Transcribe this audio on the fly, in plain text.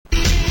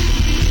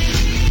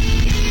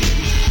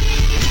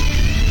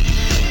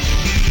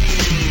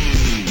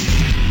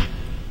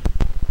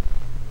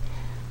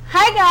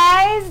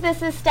guys,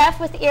 this is Stef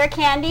with Ear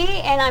Candy,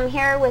 and I'm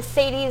here with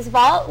Sadie's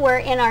Vault. We're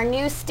in our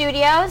new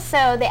studio,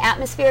 so the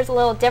atmosphere is a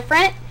little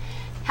different.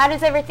 How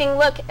does everything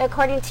look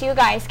according to you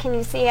guys? Can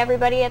you see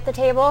everybody at the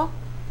table?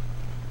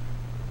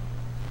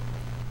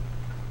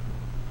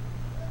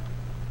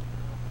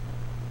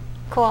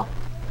 Cool.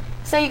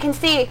 So you can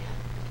see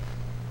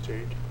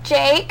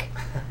Jake,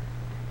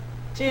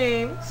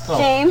 James,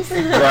 Bryce,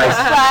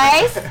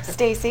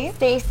 Stacy,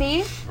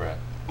 Brett.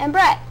 and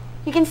Brett.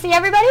 You can see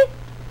everybody?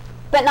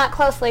 But not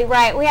closely,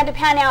 right. We had to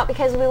pan out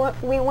because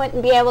we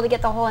wouldn't be able to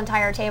get the whole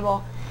entire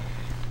table.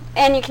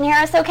 And you can hear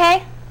us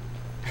okay?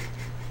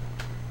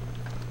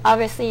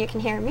 Obviously you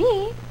can hear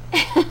me.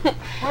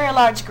 We're a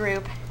large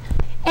group.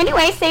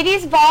 Anyway,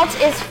 Sadie's Vault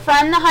is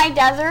from the high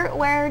desert.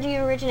 Where do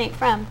you originate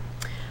from?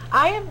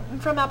 I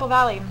am from Apple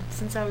Valley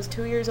since I was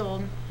 2 years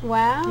old.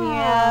 Wow.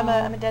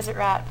 Yeah, I'm a desert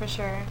rat for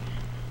sure.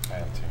 I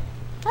am too.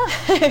 Oh.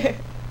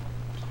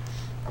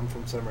 I'm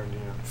from San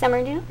Bernardino. San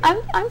Bernardino?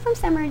 I'm from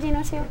San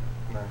Bernardino too.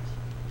 Nice.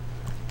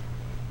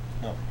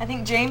 No. I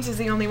think James is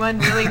the only one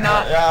really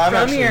not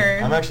I'm here.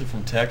 I'm actually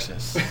from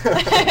Texas. Do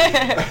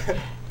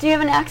you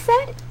have an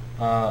accent?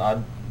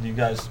 You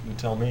guys would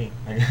tell me,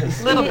 I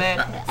guess. A little bit,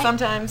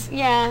 sometimes.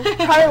 Yeah,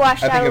 probably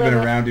washed I out think a I've been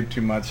little around it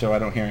too much, so I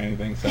don't hear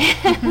anything. So.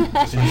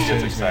 Just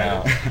gets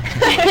excited.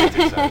 Gets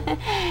excited.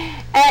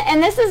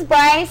 And this is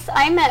Bryce.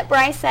 I met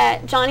Bryce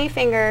at Johnny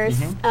Fingers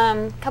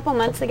a couple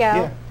months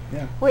ago.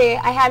 Yeah.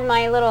 I had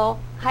my little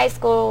high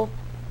school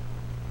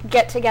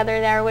get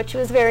together there, which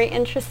was very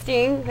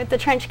interesting with the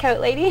trench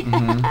coat lady.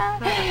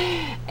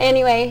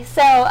 Anyway,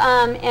 so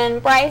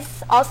and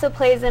Bryce also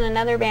plays in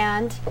another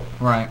band.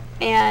 Right.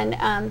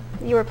 And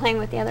you were playing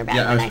with the other band.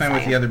 Yeah, I was playing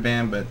with the other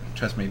band, but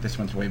trust me, this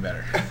one's way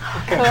better.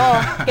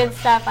 Cool, good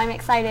stuff. I'm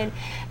excited.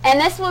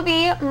 And this will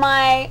be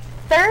my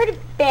third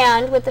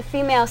band with a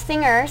female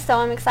singer, so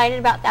I'm excited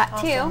about that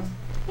too.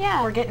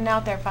 Yeah. We're getting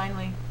out there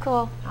finally.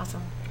 Cool.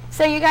 Awesome.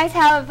 So you guys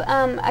have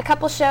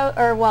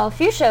a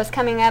few shows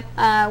coming up.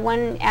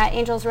 One at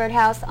Angels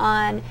Roadhouse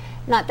on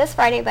not this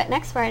Friday, but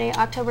next Friday,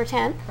 October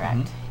 10th.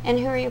 Correct. And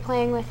who are you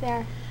playing with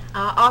there?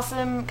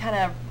 Awesome kind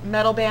of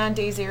metal band,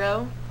 Day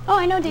Zero. Oh,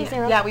 I know Day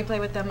Zero. Yeah, we play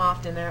with them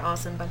often. They're an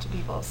awesome bunch of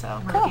people,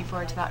 so we're looking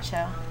forward to that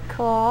show.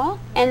 Cool.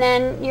 And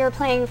then you're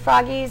playing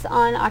Froggies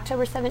on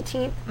October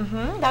 17th.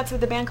 That's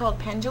with a band called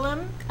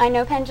Pendulum. I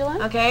know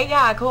Pendulum. Okay,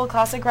 yeah, cool.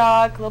 Classic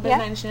rock, a little bit Yeah.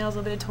 of Nine Inch Nails, a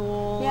little bit of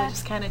Tool. Yeah. We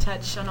just kind of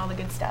touch on all the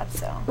good stuff,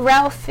 so.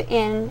 Ralph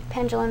in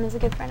Pendulum is a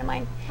good friend of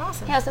mine.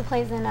 Awesome. He also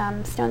plays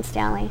in Stone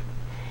Stanley.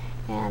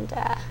 And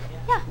yeah,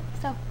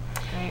 so.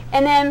 Great.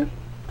 And then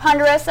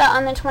Ponderosa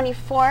on the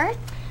 24th.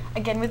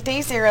 Again with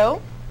Day Zero.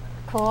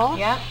 Cool.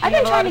 Yeah, I've we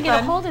been have a trying lot to of get a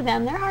fun. hold of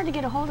them. They're hard to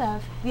get a hold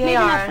of. They Maybe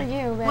are. not for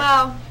you, but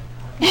Well,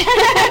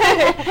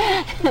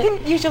 you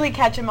can usually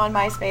catch them on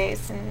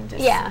MySpace and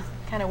just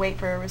kind of wait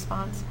for a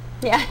response.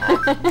 yeah.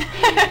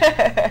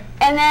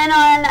 And then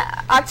on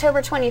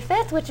October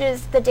 25th, which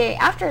is the day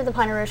after the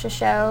Ponderosa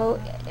show,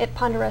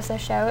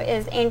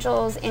 is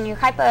Angels in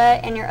Yucaipa,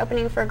 and you're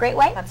opening for Great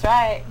White. That's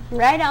right.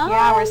 Right on.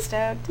 Yeah, we're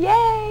stoked.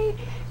 Yay.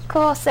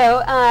 Cool.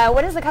 So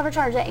what is the cover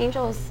charge at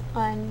Angels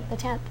on the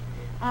 10th?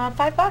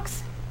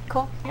 $5.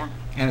 Cool. Yeah.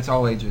 And it's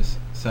all ages,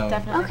 so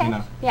Definitely. Okay. you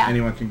know, Yeah.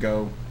 anyone can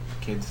go.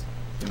 Kids,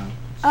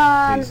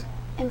 please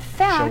In show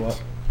fact, up.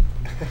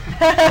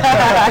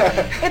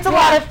 It's a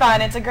lot of fun.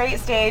 It's a great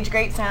stage,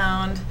 great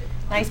sound,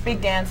 nice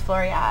big dance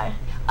floor, yeah.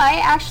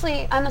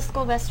 I'm a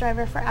school bus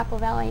driver for Apple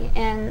Valley,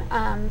 and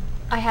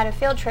I had a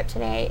field trip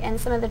today, and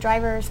some of the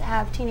drivers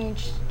have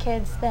teenage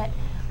kids that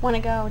want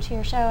to go to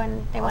your show,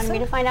 and they wanted me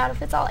to find out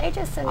if it's all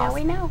ages, so now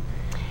we know.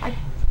 I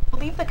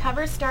believe the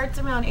cover starts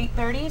around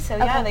 8:30, so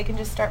yeah, they can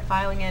just start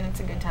filing in. It's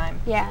a good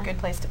time. Yeah. Good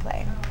place to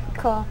play.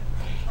 Cool.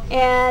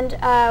 And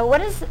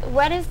what is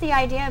the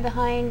idea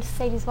behind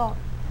Sadie's Vault?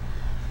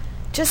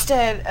 Just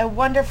a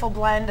wonderful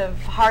blend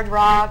of hard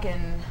rock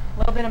and a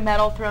little bit of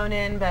metal thrown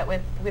in, but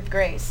with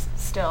grace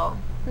still.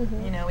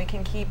 You know, we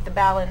can keep the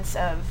balance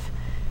of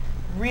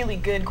really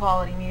good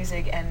quality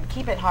music and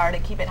keep it hard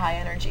and keep it high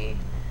energy.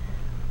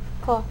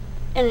 Cool.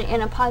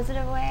 In a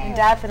positive way?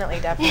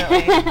 Definitely.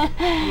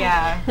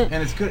 Yeah.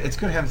 And it's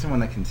good having someone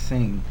that can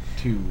sing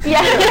too.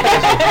 Yeah.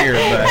 Here,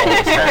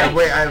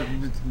 but I've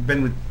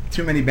been with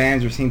too many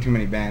bands or seen too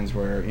many bands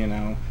where, you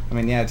know, I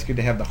mean, yeah, it's good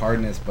to have the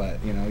hardness,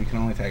 but, you know, you can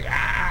only take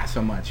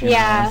so much, you know?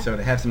 And so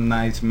to have some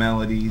nice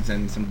melodies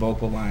and some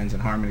vocal lines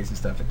and harmonies and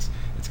stuff, it's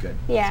good.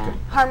 Yeah. It's good.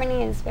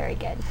 Harmony is very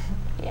good.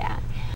 Yeah.